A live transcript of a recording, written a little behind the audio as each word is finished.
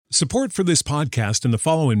Support for this podcast and the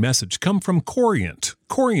following message come from Corient.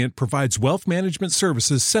 Corient provides wealth management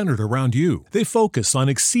services centered around you. They focus on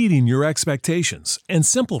exceeding your expectations and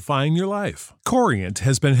simplifying your life. Corient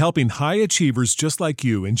has been helping high achievers just like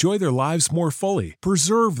you enjoy their lives more fully,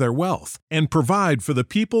 preserve their wealth, and provide for the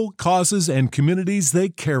people, causes, and communities they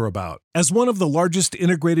care about. As one of the largest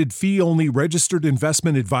integrated fee-only registered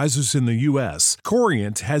investment advisors in the U.S.,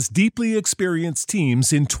 Corient has deeply experienced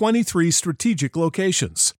teams in 23 strategic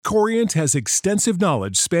locations. Corient has extensive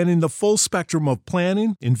knowledge spanning the full spectrum of planning,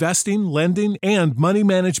 investing, lending, and money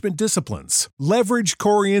management disciplines. Leverage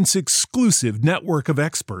Corient's exclusive network of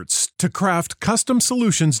experts to craft custom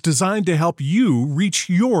solutions designed to help you reach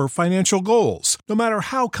your financial goals, no matter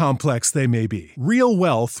how complex they may be. Real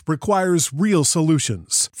wealth requires real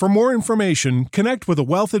solutions. For more information, connect with a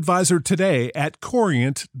wealth advisor today at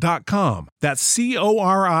Corient.com. That's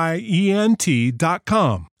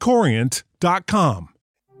Corient.com. Corient.com.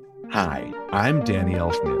 Hi, I'm Danny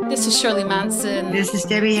Elfman. This is Shirley Manson. This is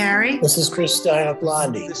Debbie Harry. This is Chris Steiner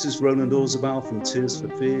Blondie. This is Roland Orzabal from Tears for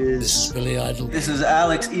Fears. This is Billy Idol. This is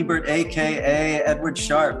Alex Ebert, a.k.a. Edward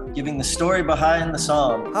Sharp, giving the story behind the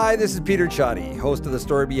song. Hi, this is Peter Ciotti, host of The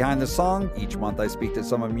Story Behind the Song. Each month I speak to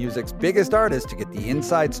some of music's biggest artists to get the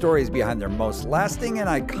inside stories behind their most lasting and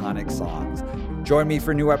iconic songs. Join me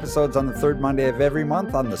for new episodes on the third Monday of every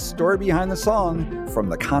month on The Story Behind the Song from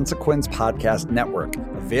the Consequence Podcast Network,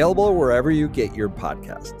 available wherever you get your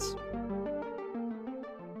podcasts.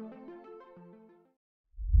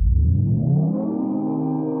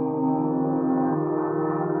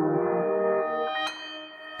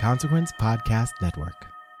 Consequence Podcast Network.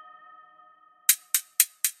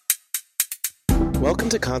 Welcome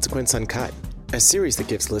to Consequence Uncut, a series that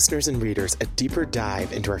gives listeners and readers a deeper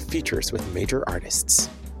dive into our features with major artists.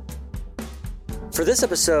 For this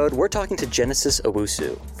episode, we're talking to Genesis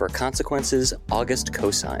Owusu for Consequence's August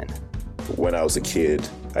Cosign. When I was a kid,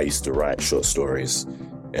 I used to write short stories,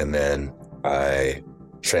 and then I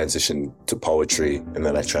transitioned to poetry, and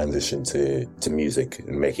then I transitioned to music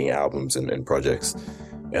and making albums and projects.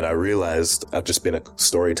 And I realized I've just been a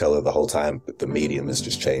storyteller the whole time, but the medium has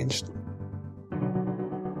just changed.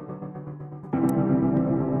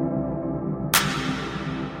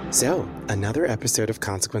 So, another episode of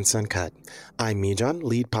Consequence Uncut. I'm Mijan,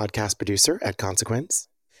 lead podcast producer at Consequence.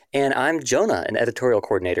 And I'm Jonah, an editorial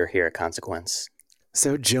coordinator here at Consequence.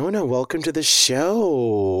 So, Jonah, welcome to the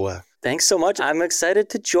show. Thanks so much. I'm excited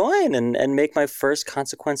to join and make my first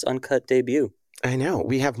Consequence Uncut debut. I know.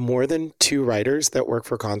 We have more than 2 writers that work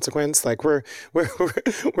for Consequence. Like, we're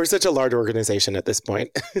such a large organization at this point.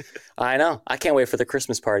 I know. I can't wait for the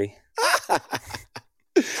Christmas party.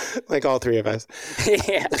 Like all 3 of us.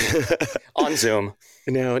 Yeah. On Zoom.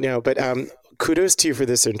 No, but kudos to you for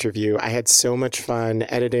this interview. I had so much fun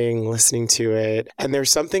editing, listening to it. And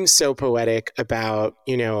there's something so poetic about,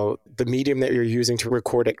 the medium that you're using to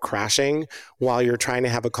record it crashing while you're trying to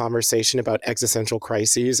have a conversation about existential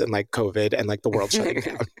crises and like COVID and like the world shutting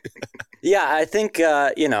down. Yeah, I think,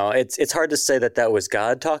 it's hard to say that was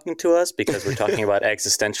God talking to us because we're talking about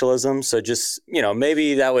existentialism. So just,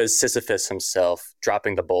 maybe that was Sisyphus himself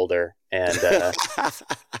dropping the boulder and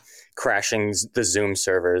crashing the Zoom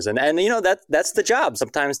servers. And that's the job.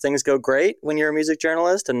 Sometimes things go great when you're a music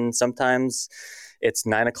journalist, and sometimes it's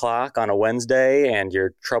 9:00 on a Wednesday and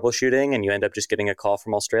you're troubleshooting and you end up just getting a call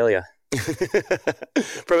from Australia.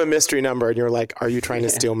 From a mystery number, and you're like, are you trying to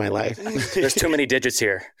steal my life? There's too many digits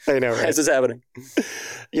here. I know, right? This is happening.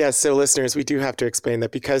 Yeah, so listeners, we do have to explain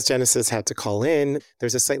that because Genesis had to call in,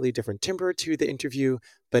 there's a slightly different timbre to the interview,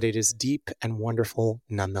 but it is deep and wonderful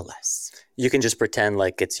nonetheless. You can just pretend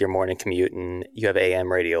like it's your morning commute and you have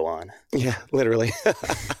AM radio on. Yeah, literally.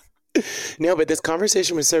 No, but this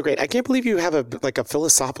conversation was so great. I can't believe you have a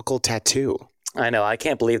philosophical tattoo. I know. I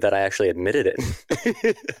can't believe that I actually admitted it.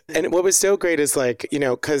 And what was so great is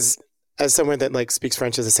because as someone that speaks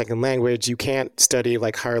French as a second language, you can't study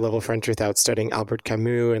higher level French without studying Albert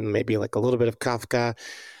Camus and maybe a little bit of Kafka.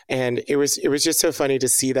 And it was just so funny to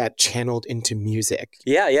see that channeled into music.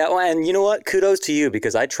 Yeah. Well, and you know what? Kudos to you,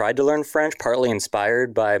 because I tried to learn French, partly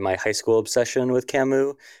inspired by my high school obsession with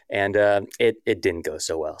Camus, and it didn't go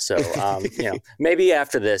so well. So, maybe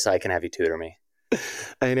after this, I can have you tutor me.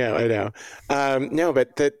 I know. No,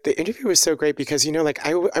 but the interview was so great because,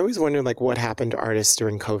 I always wondered, what happened to artists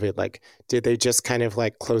during COVID? Did they just kind of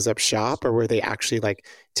close up shop, or were they actually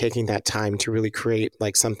taking that time to really create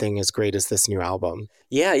something as great as this new album?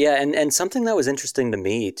 Yeah. And something that was interesting to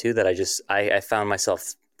me too, that I found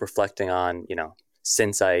myself reflecting on,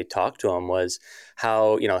 since I talked to him, was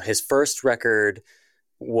how, his first record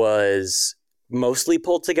was mostly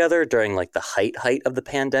pulled together during like the height of the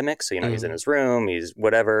pandemic. So, he's in his room, he's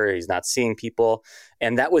whatever, he's not seeing people.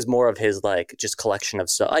 And that was more of his like just collection of,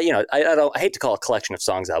 I hate to call it a collection of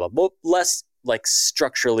songs album, but less like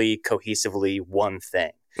structurally, cohesively one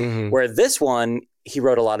thing. Where this one, he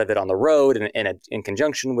wrote a lot of it on the road and in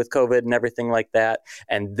conjunction with COVID and everything like that.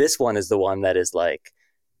 And this one is the one that is like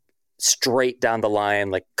straight down the line,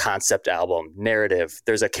 like concept album, narrative.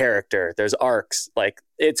 There's a character, there's arcs. Like,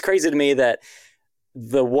 it's crazy to me that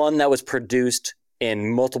the one that was produced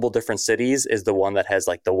in multiple different cities is the one that has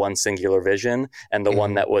like the one singular vision, and the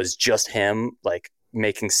one that was just him, like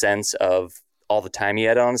making sense of all the time he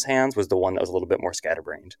had on his hands, was the one that was a little bit more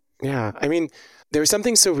scatterbrained. Yeah. I mean, there was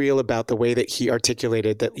something so real about the way that he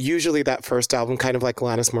articulated that usually that first album, kind of like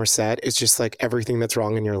Alanis Morissette, is just like everything that's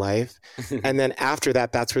wrong in your life. And then after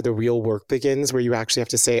that, that's where the real work begins, where you actually have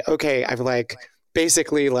to say, okay, I've like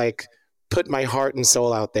basically like put my heart and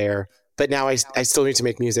soul out there, but now I still need to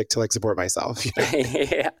make music to like support myself.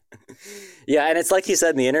 Yeah. Yeah. And it's like he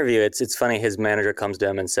said in the interview, it's funny. His manager comes to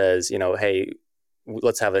him and says, hey,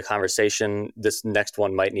 let's have a conversation. This next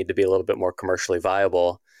one might need to be a little bit more commercially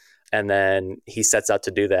viable. And then he sets out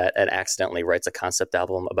to do that and accidentally writes a concept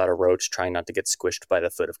album about a roach trying not to get squished by the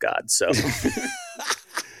foot of God. So,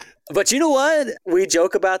 but you know what? We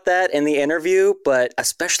joke about that in the interview, but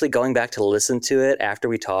especially going back to listen to it after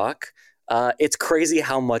we talk, it's crazy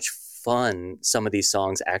how much fun some of these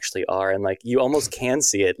songs actually are. And like, you almost can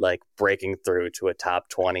see it like breaking through to a top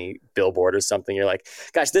 20 Billboard or something. You're like,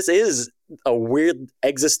 gosh, this is a weird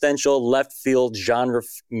existential left field genre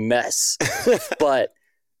mess. But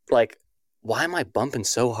like, why am I bumping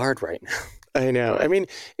so hard right now? I know. I mean,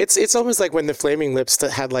 it's almost like when the Flaming Lips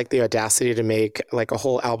had like the audacity to make like a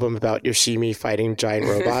whole album about Yoshimi fighting giant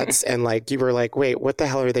robots. And like, you were like, wait, what the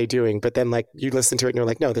hell are they doing? But then like you listen to it and you're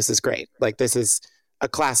like, no, this is great. Like, this is a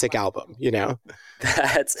classic album,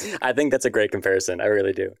 I think that's a great comparison. I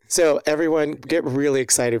really do. So everyone get really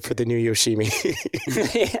excited for the new Yoshimi.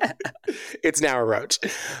 Yeah. It's now a roach.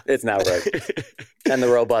 It's now a roach. And the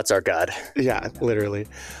robots are God. Yeah, literally.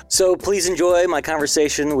 So please enjoy my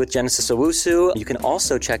conversation with Genesis Owusu. You can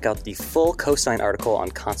also check out the full Cosign article on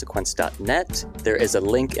consequence.net. There is a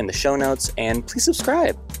link in the show notes, and please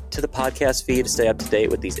subscribe to the podcast feed to stay up to date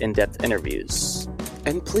with these in-depth interviews.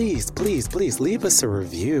 And please, please, please leave us a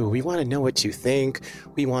review. We want to know what you think.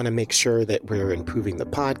 We want to make sure that we're improving the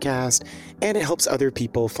podcast, and it helps other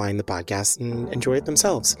people find the podcast and enjoy it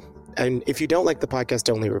themselves. And if you don't like the podcast,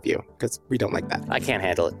 don't leave a review, because we don't like that. I can't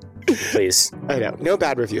handle it. Please. I know. No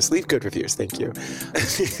bad reviews. Leave good reviews. Thank you.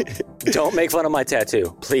 Don't make fun of my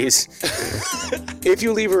tattoo, please. If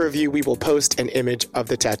you leave a review, we will post an image of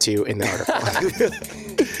the tattoo in the article.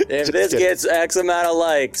 If this gets X amount of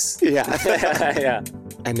likes. Yeah. Yeah.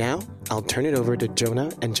 And now I'll turn it over to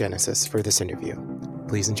Jonah and Genesis for this interview.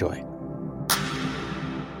 Please enjoy.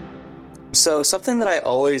 So something that I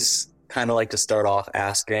always kind of like to start off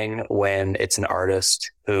asking when it's an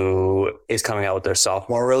artist who is coming out with their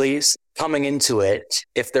sophomore release, coming into it,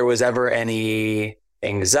 if there was ever any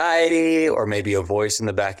anxiety or maybe a voice in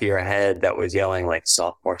the back of your head that was yelling like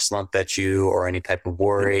sophomore slump at you or any type of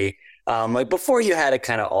worry, like before you had it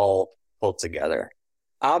kind of all pulled together.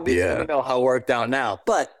 Obviously, you know how it worked out now,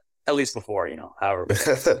 but at least before, however.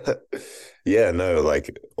 Yeah, no,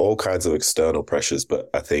 like all kinds of external pressures, but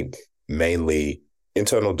I think mainly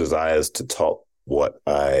internal desires to top what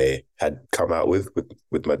I had come out with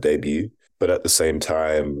my debut, but at the same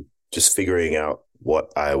time, just figuring out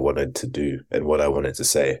what I wanted to do and what I wanted to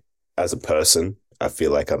say. As a person, I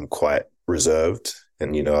feel like I'm quite reserved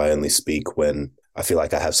and, I only speak when I feel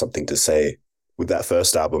like I have something to say. With that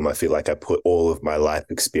first album, I feel like I put all of my life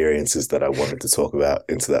experiences that I wanted to talk about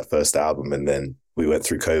into that first album. And then we went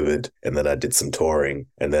through COVID and then I did some touring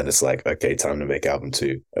and then it's like, okay, time to make album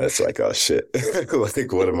 2. And it's like, oh shit,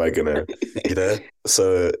 like, what am I gonna,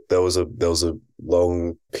 So there was a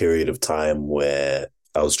long period of time where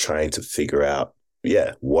I was trying to figure out,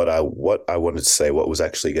 what I wanted to say, what was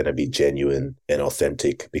actually going to be genuine and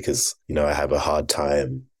authentic, because, I have a hard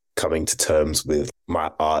time coming to terms with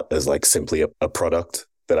my art as like simply a product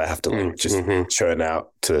that I have to churn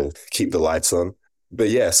out to keep the lights on. But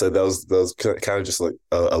so that was kind of just like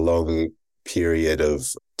a long period of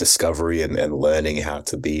discovery and learning how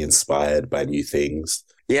to be inspired by new things.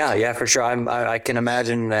 Yeah, for sure. I can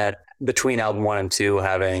imagine that between album 1 and 2,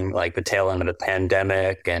 having like the tail end of the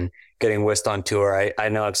pandemic and getting whisked on tour, I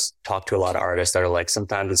know I've talked to a lot of artists that are like,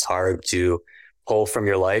 sometimes it's hard to pull from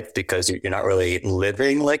your life because you're not really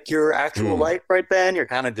living like your actual life right then. You're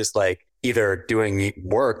kind of just like either doing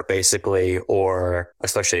work basically, or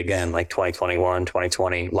especially again, like 2021,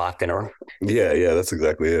 2020 locked in a room. Yeah, that's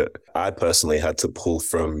exactly it. I personally had to pull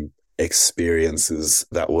from experiences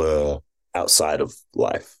that were outside of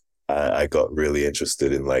life. I got really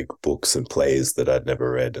interested in like books and plays that I'd never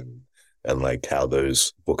read, and like how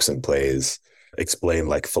those books and plays explain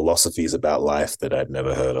like philosophies about life that I'd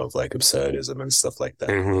never heard of, like absurdism and stuff like that.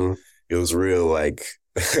 Mm-hmm. It was real like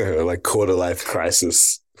like quarter life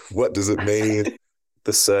crisis. What does it mean?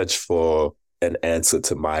 The search for an answer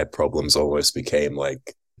to my problems almost became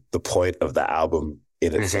like the point of the album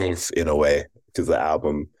in itself, in a way, because the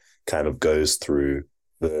album kind of goes through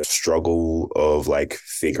the struggle of like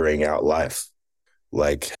figuring out life.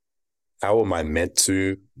 Like, how am I meant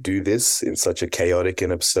to do this in such a chaotic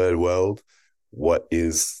and absurd world? What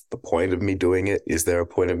is the point of me doing it? Is there a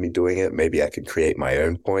point of me doing it? Maybe I can create my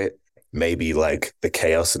own point. Maybe like the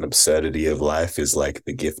chaos and absurdity of life is like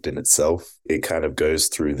the gift in itself. It kind of goes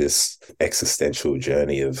through this existential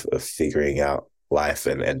journey of figuring out life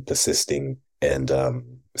and persisting and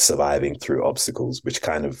surviving through obstacles, which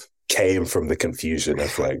kind of came from the confusion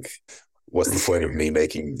of like, what's the point of me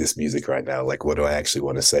making this music right now? Like, what do I actually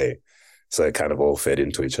want to say? So it kind of all fed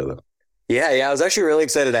into each other. Yeah. I was actually really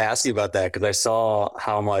excited to ask you about that because I saw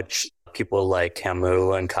how much people like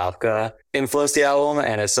Camus and Kafka influenced the album.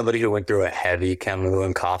 And as somebody who went through a heavy Camus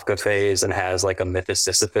and Kafka phase and has like a Myth of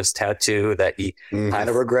Sisyphus tattoo that he kind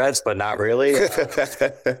of regrets, but not really.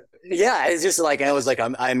 Yeah, it's just like, I was like,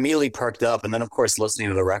 I immediately perked up. And then, of course, listening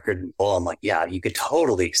to the record, I'm like, yeah, you could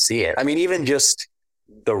totally see it. I mean, even just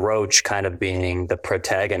the roach kind of being the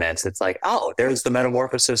protagonist, it's like, oh, there's the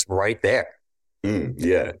metamorphosis right there.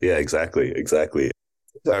 Yeah, exactly.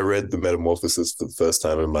 I read The Metamorphosis for the first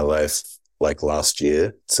time in my life, like last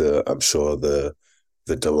year, to, I'm sure, the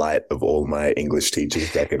delight of all my English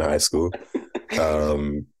teachers back in high school.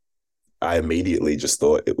 I immediately just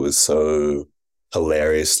thought it was so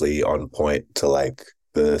hilariously on point to like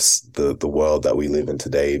the world that we live in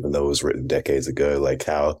today, even though it was written decades ago. Like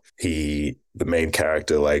how the main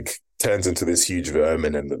character, like turns into this huge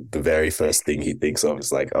vermin, and the very first thing he thinks of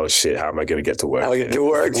is like, oh shit, how am I going to get to work? How am I going to get to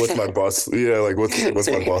work? What's my boss? Like what's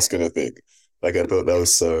my boss going to think? Like, I thought that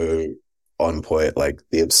was so on point. Like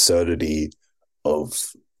the absurdity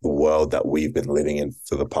of the world that we've been living in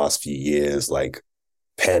for the past few years, like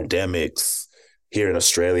pandemics here in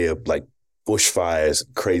Australia, like bushfires,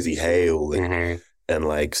 crazy hail, and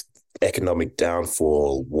like economic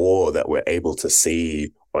downfall, war that we're able to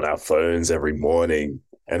see on our phones every morning.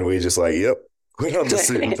 And we're just like, yep, we're on the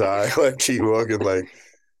suit and tie, like keep walking. Like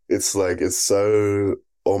it's so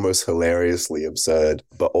almost hilariously absurd,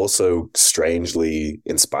 but also strangely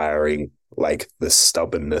inspiring, like the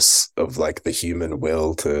stubbornness of like the human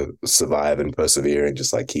will to survive and persevere and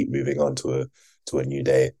just like keep moving on to a new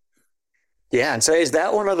day. Yeah. And so is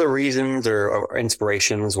that one of the reasons or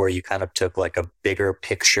inspirations where you kind of took like a bigger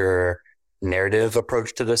picture narrative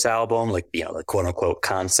approach to this album? Like, the quote unquote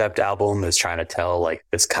concept album is trying to tell like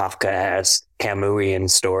this Kafka-esque Camusian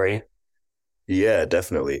story. Yeah,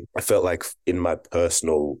 definitely. I felt like in my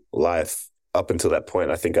personal life, up until that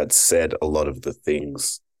point, I think I'd said a lot of the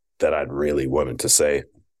things that I'd really wanted to say.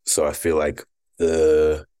 So I feel like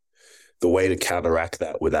the way to counteract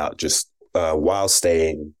that without just, while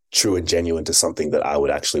staying true and genuine to something that I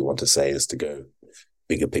would actually want to say, is to go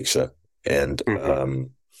bigger picture and,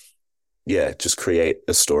 just create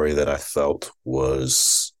a story that I felt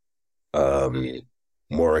was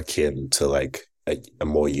more akin to like a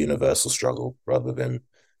more universal struggle rather than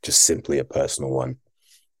just simply a personal one.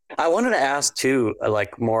 I wanted to ask too,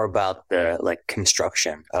 like more about the like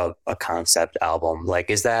construction of a concept album. Like,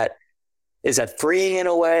 is that freeing in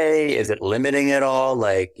a way? Is it limiting at all?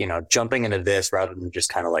 Like, jumping into this rather than just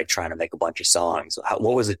kind of like trying to make a bunch of songs.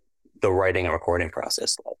 What was the writing and recording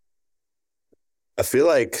process like? I feel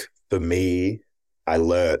like for me, I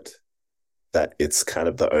learned that it's kind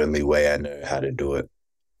of the only way I know how to do it.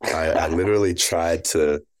 I literally tried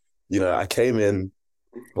to, I came in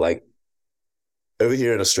like over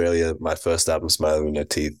here in Australia, my first album, Smiling with No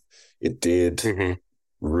Teeth, it did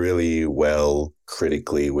really well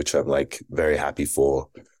critically, which I'm like very happy for.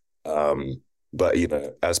 But,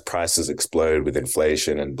 as prices explode with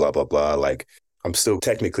inflation and blah, blah, blah, like I'm still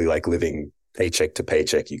technically like living paycheck to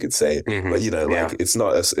paycheck, you could say, but like it's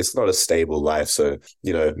not a stable life. So,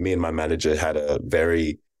 me and my manager had a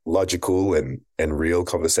very logical and real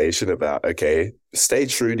conversation about, okay, stay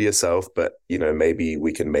true to yourself, but, maybe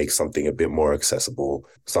we can make something a bit more accessible,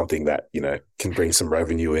 something that, can bring some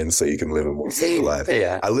revenue in so you can live a more stable life.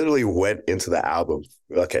 Yeah. I literally went into the album,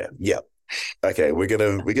 okay, yeah, okay, we're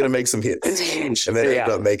gonna make some hits, and then end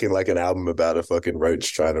up making like an album about a fucking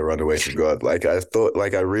roach trying to run away from God. Like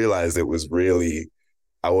I realized it was really,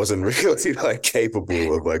 I wasn't really like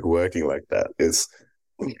capable of like working like that.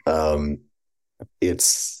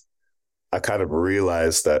 I kind of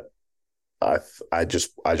realized that I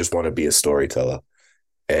just want to be a storyteller.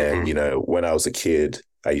 And, you know, when I was a kid,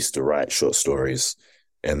 I used to write short stories,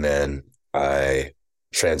 and then I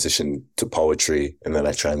transitioned to poetry, and then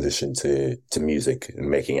I transitioned to music and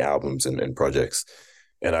making albums and projects.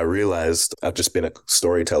 And I realized I've just been a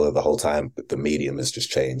storyteller the whole time, but the medium has just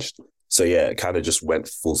changed. So yeah, it kind of just went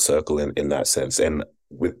full circle in that sense. And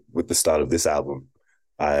with the start of this album,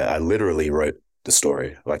 I literally wrote the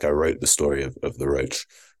story. Like I wrote the story of the roach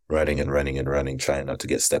running and running and running, trying not to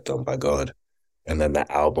get stepped on by God. And then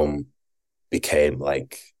the album became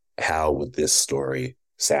like, how would this story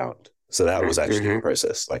sound? So that was actually a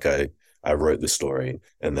process. Like I wrote the story,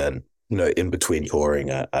 and then, you know, in between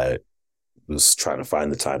touring, I was trying to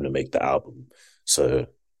find the time to make the album. So I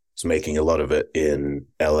was making a lot of it in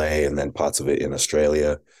LA and then parts of it in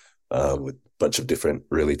Australia, with a bunch of different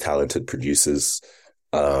really talented producers.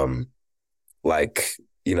 Like,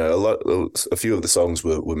 you know, a few of the songs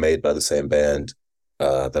were made by the same band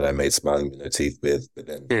that I made Smiling With No Teeth with, but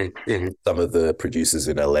then some of the producers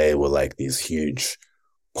in LA were like these huge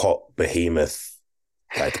pop behemoth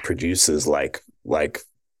like producers, like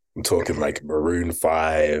I'm talking like Maroon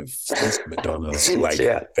 5, Madonna, like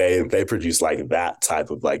they produce like that type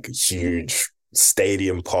of like huge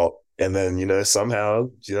stadium pop. And then, you know, somehow,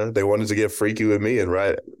 you know, they wanted to get freaky with me and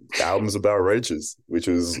write albums about roaches, which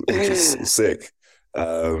was sick.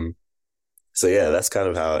 So yeah, that's kind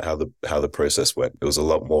of how the process went. It was a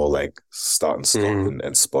lot more like start and stop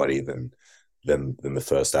and spotty than the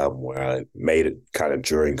first album, where I made it kind of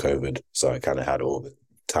during COVID. So I kind of had all the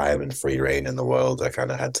time and free reign in the world. I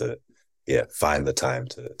kind of had to, find the time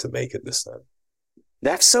to make it this time.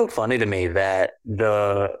 That's so funny to me that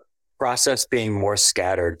the process being more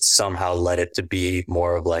scattered somehow led it to be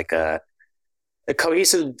more of like a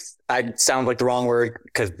cohesive. I sound like the wrong word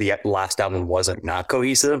because the last album wasn't not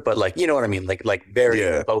cohesive, but like, you know what I mean? Like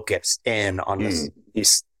very focused in on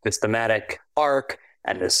this thematic arc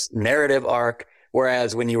and this narrative arc.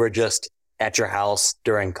 Whereas when you were just at your house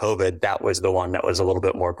during COVID, that was the one that was a little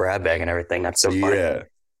bit more grab bag and everything. That's so funny.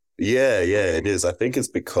 Yeah, it is. I think it's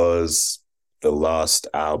because the last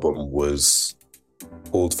album was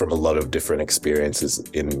pulled from a lot of different experiences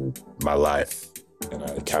in my life. And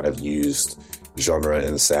I kind of used genre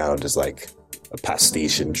and sound as like a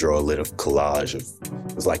pastiche and draw a little collage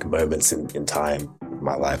of like moments in time in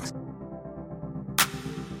my life.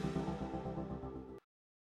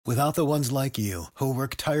 Without the ones like you, who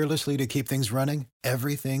work tirelessly to keep things running,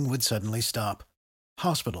 everything would suddenly stop.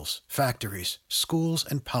 Hospitals, factories, schools,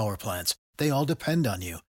 and power plants, they all depend on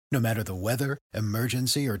you. No matter the weather,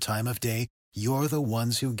 emergency, or time of day, you're the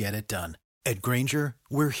ones who get it done. At Grainger,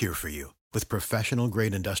 we're here for you with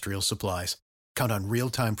professional-grade industrial supplies. Count on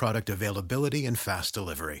real-time product availability and fast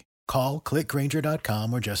delivery. Call, click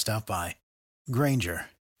Grainger.com, or just stop by. Grainger,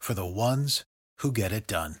 for the ones who get it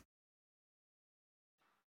done.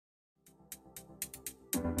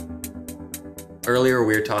 Earlier,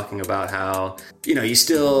 we were talking about how, you know, you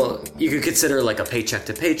could consider like a paycheck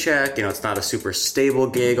to paycheck, you know, it's not a super stable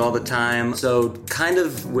gig all the time. So kind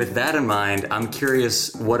of with that in mind, I'm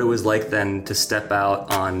curious what it was like then to step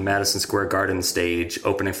out on Madison Square Garden stage,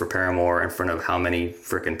 opening for Paramore in front of how many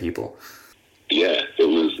freaking people? Yeah, it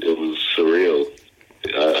was surreal.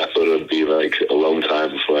 I thought it would be like a long time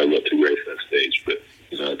before I got to grace that stage, but,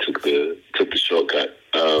 you know, I took the shortcut.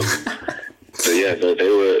 So yeah,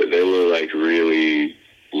 they were like really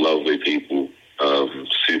lovely people,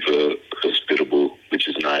 super hospitable, which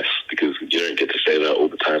is nice because you don't get to say that all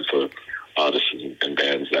the time for artists and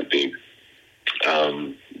bands that big.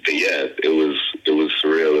 But yeah, it was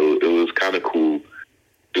surreal. It was kind of cool.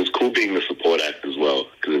 It was cool being the support act as well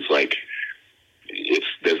because it's like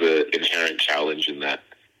there's an inherent challenge in that.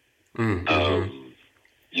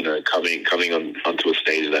 You know, coming onto a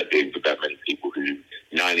stage that big with that many people who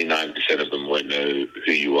 99% of them won't know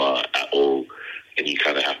who you are at all, and you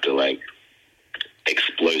kind of have to like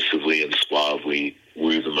explosively and suavely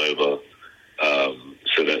woo them over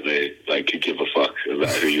so that they like could give a fuck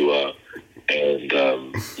about who you are, and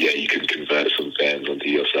you can convert some fans onto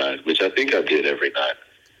your side, which I think I did every night.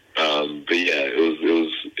 But yeah,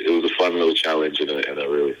 it was a fun little challenge and a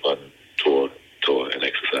really fun tour and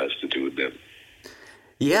exercise to do with them.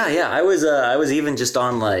 Yeah. I was even just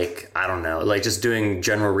on like, I don't know, like just doing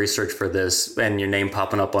general research for this and your name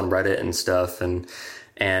popping up on Reddit and stuff. And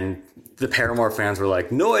the Paramore fans were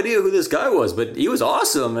like, no idea who this guy was, but he was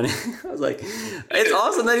awesome. And I was like, it's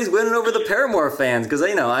awesome that he's winning over the Paramore fans. Because,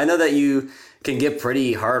 I know that you can get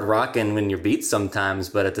pretty hard rocking when you're beat sometimes,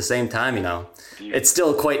 but at the same time, it's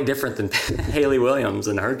still quite different than Hayley Williams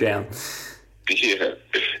and her jam.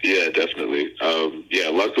 Yeah, definitely.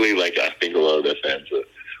 Luckily, I think a lot of their fans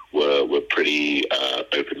were pretty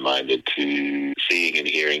open-minded to seeing and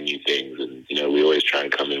hearing new things, and we always try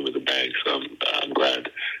and come in with a bang. So I'm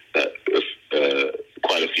glad that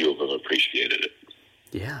quite a few of them appreciated it.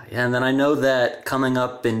 Yeah, and then I know that coming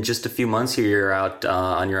up in just a few months here, you're out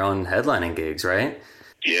on your own headlining gigs, right?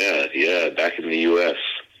 Yeah, back in the U.S.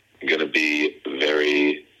 Going to be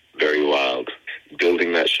very, very wild.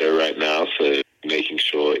 Building that show right now, so making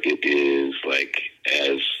sure it is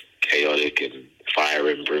as chaotic and fire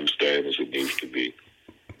and brimstone as it needs to be.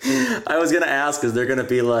 I was going to ask, is there going to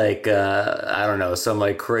be I don't know, some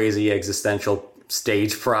crazy existential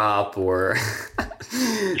stage prop, or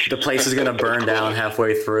the place is going to burn down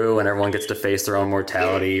halfway through and everyone gets to face their own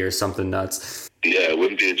mortality or something nuts? Yeah, it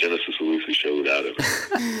wouldn't be a Genesis Owusu show without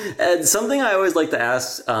it. And something I always like to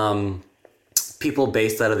ask people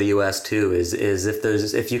based out of the U.S. too is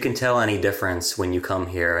if you can tell any difference when you come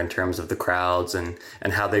here in terms of the crowds and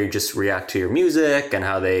how they just react to your music and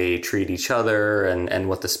how they treat each other and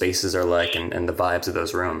what the spaces are like and the vibes of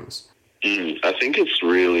those rooms. I think it's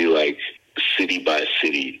really city by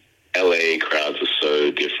city. LA crowds are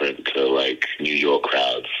so different to New York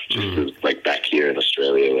crowds. Just as, back here in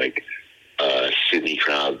Australia, Sydney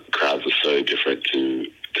crowds are so different to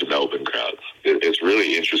Melbourne crowds. It's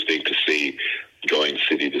really interesting to see, going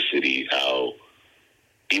city to city, how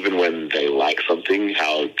even when they like something,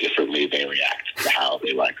 how differently they react to how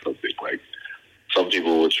they like something. Some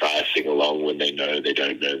people will try to sing along when they know they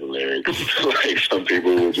don't know the lyrics. Some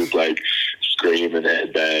people will just scream and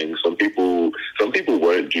headbang. Some people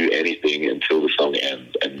won't do anything until the song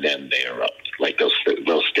ends, and then they erupt.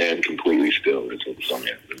 They'll stand completely still until the song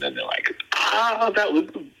ends, and then they're like, that was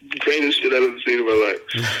the greatest shit I've ever seen in my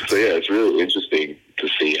life. So yeah, it's really interesting to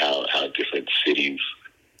see how different cities,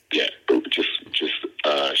 just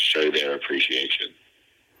show their appreciation.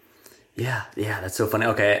 Yeah, that's so funny.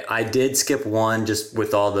 Okay, I did skip one just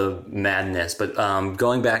with all the madness, but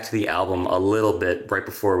going back to the album a little bit right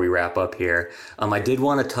before we wrap up here, I did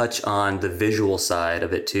want to touch on the visual side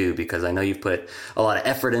of it too, because I know you've put a lot of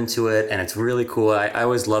effort into it and it's really cool. I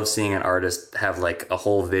always love seeing an artist have a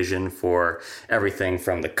whole vision for everything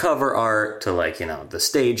from the cover art to the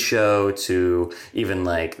stage show to even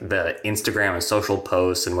the Instagram and social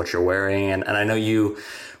posts and what you're wearing. And I know you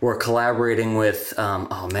were collaborating with,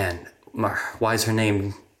 why is her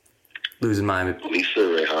name losing my... Lisa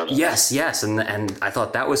Rehana. Yes, and I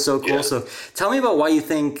thought that was so cool. Yeah. So tell me about why you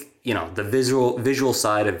think, the visual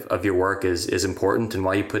side of your work is important and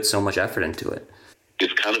why you put so much effort into it.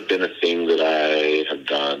 It's kind of been a thing that I have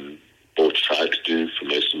done or tried to do for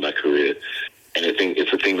most of my career. And I think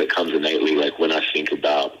it's a thing that comes innately. When I think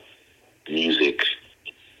about music,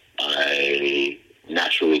 I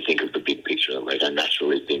naturally think of the big picture. I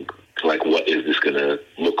naturally think, what is this going to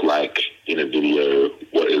look like in a video?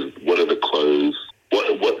 What are the clothes?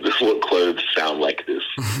 What clothes sound like this?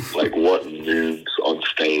 What moves on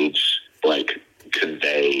stage,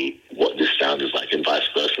 convey what this sound is like, and vice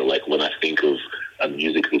versa. When I think of a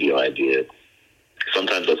music video idea,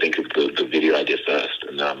 sometimes I think of the video idea first,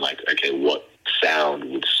 and then I'm like, okay, what sound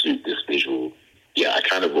would suit this visual? Yeah, I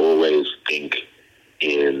kind of always think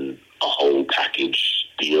in a whole package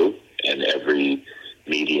deal, and every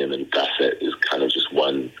medium and facet is kind of just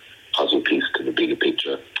one puzzle piece to the bigger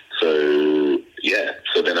picture. So yeah,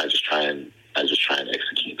 so then I just try and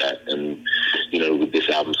execute that. And with this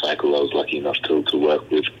album cycle, I was lucky enough to work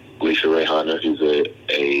with Lisa Rehana, who's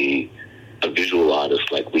a visual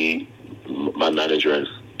artist. My manager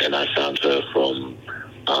and I found her from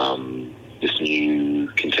this new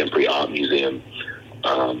contemporary art museum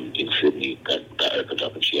in Sydney that opened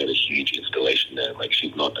up, and she had a huge installation there.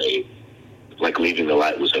 She's not Leaving the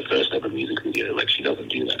Light was her first ever music video. She doesn't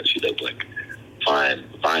do that. She does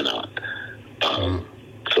fine art.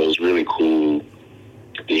 So it was really cool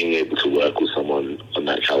being able to work with someone on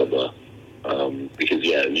that caliber. Because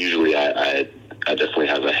usually I definitely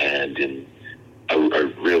have a hand in a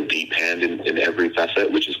real deep hand in every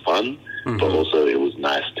facet, which is fun. Mm-hmm. But also it was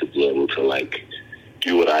nice to be able to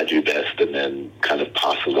do what I do best and then kind of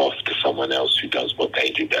pass it off to someone else who does what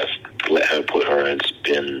they do best. Let her put her own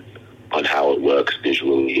spin on how it works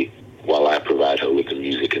visually while I provide her with the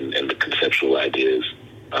music and the conceptual ideas.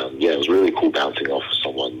 It was really cool bouncing off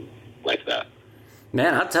someone like that.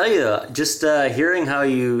 Man, I'll tell you, just hearing how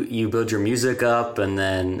you build your music up and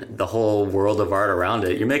then the whole world of art around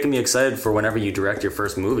it, you're making me excited for whenever you direct your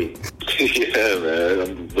first movie. Yeah,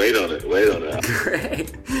 man. Wait on it.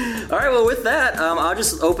 Great. All right, well, with that, I'll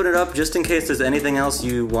just open it up just in case there's anything else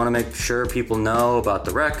you want to make sure people know about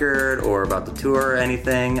the record or about the tour or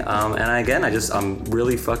anything. I'm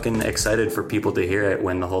really fucking excited for people to hear it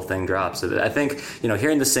when the whole thing drops. I think,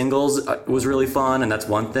 hearing the singles was really fun, and that's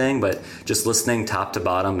one thing, but just listening top to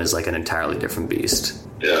bottom is like an entirely different beast.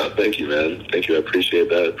 Yeah, thank you, man. Thank you. I appreciate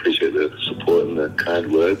that. I appreciate the support and the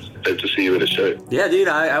kind words. Hope to see you at a show. Yeah, dude,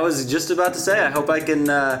 I was just about to say, I hope I can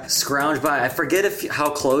scrounge by. I forget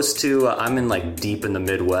how close to, I'm in like deep in the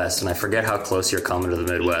Midwest, and I forget how close you're coming to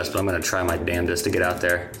the Midwest, but I'm going to try my damnedest to get out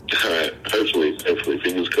there. All right. Hopefully,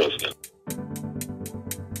 fingers crossed.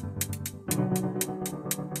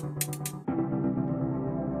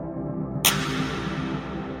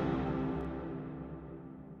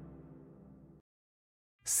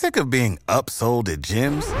 Sick of being upsold at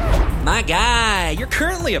gyms? My guy, you're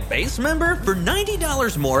currently a base member? For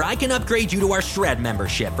 $90 more, I can upgrade you to our Shred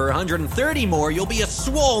membership. For $130 more, you'll be a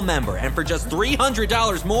Swole member. And for just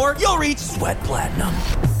 $300 more, you'll reach Sweat Platinum.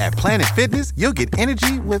 At Planet Fitness, you'll get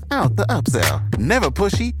energy without the upsell. Never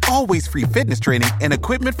pushy, always free fitness training and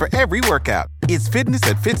equipment for every workout. It's fitness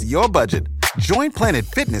that fits your budget. Join Planet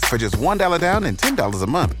Fitness for just $1 down and $10 a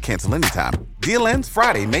month. Cancel anytime. Deal ends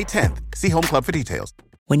Friday, May 10th. See Home Club for details.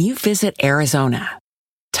 When you visit Arizona,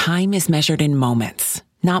 time is measured in moments,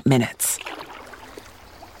 not minutes.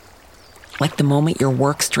 Like the moment your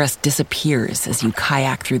work stress disappears as you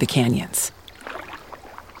kayak through the canyons.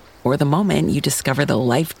 Or the moment you discover the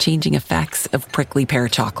life-changing effects of prickly pear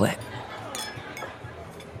chocolate.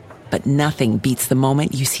 But nothing beats the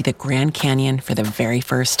moment you see the Grand Canyon for the very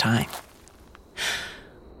first time.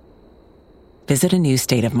 Visit a new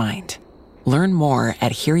state of mind. Learn more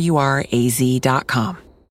at hereyouareaz.com.